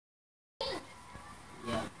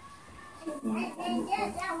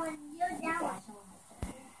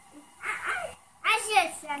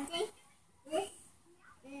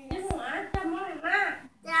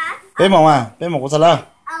bé mỏng à, bé mỏng của sao đâu?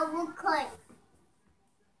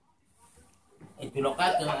 Tụi nó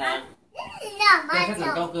cá cơ à, cái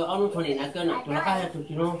thằng đâu cơ ông thằng này là cơ nào tụi nó cá hay tụi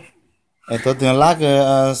nó. Tôi tưởng lá cái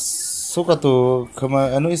số cái tụ không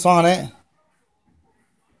mà nuôi xoang đấy,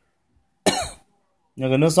 nhờ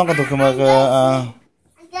cái nuôi xoang cái tụ không mà cái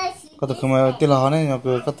tụ không mà tiêu lò đấy, nhờ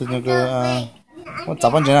cái tụ nhờ cái con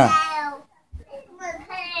chắp ăn thế nào?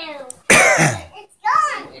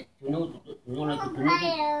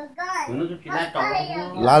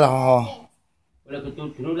 Lá là ho.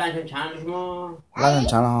 Lá làm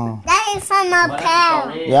chán là ho. That is from a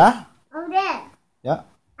pail. Yeah? Over there. Yeah.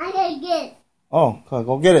 I gotta get. Oh,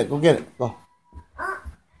 go get it, go get it, go.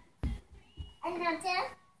 And that's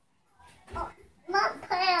it. Oh, not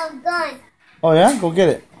pail gun. Oh yeah, go get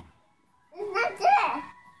it. It's not there.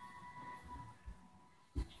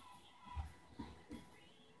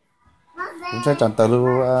 Cũng sẽ chẳng tờ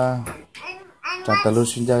lưu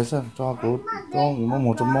xin chơi sao cho cô cho người mong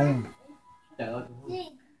một trong mong.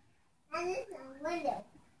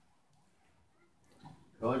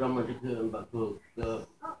 Rồi trong mình cái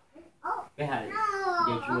cái hàng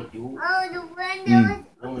dây chua chú. Oh, the window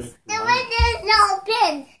is not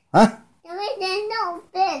open. Huh? The window is not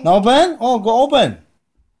open. Not open? Oh, go open.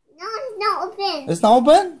 No, it's not open. It's not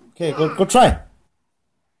open? Okay, go try.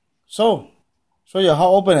 Show you how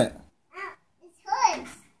open it. It's hard.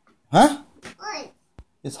 Huh? Hard.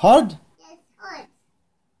 It's hard? It's hard.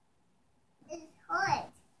 It's hard.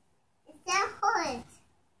 It's that hard.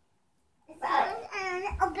 It's hard and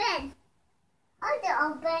open. How to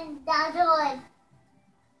open the door?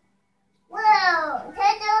 Wow, the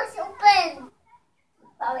door's open.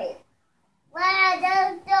 Sorry. Wow, the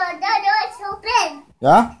door's open.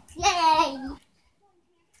 Yeah? Yay!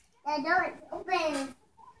 The door's open.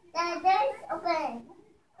 The door's open.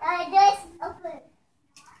 The door's open.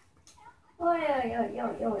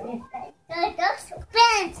 The door's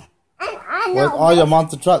open. And I know. Where's all your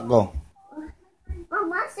monster truck go?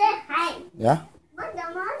 Mama said hi. Yeah?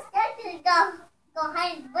 Mama said go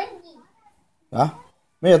hi with me. Yeah?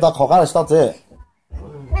 Bây giờ tao khó khăn là stop thế.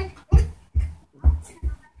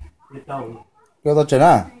 Kêu tao chuyển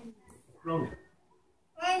à?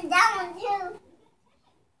 And that one too.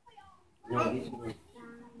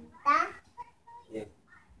 That?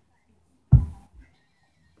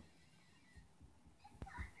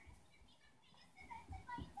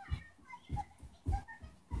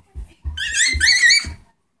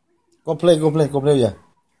 Go play giờ.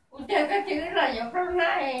 Cái chữ là dọc trong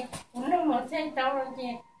này, nó một xe tàu rồi chị,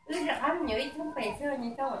 cứ là ấm nhảy xuống bể xưa như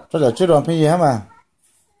tao. Cho giờ chưa đoàn phi gì hả mà?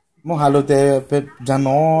 Mua hà lô tê pe cho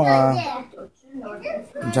nó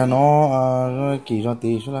kỳ cho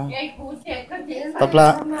tí số là. Tập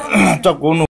là cho cô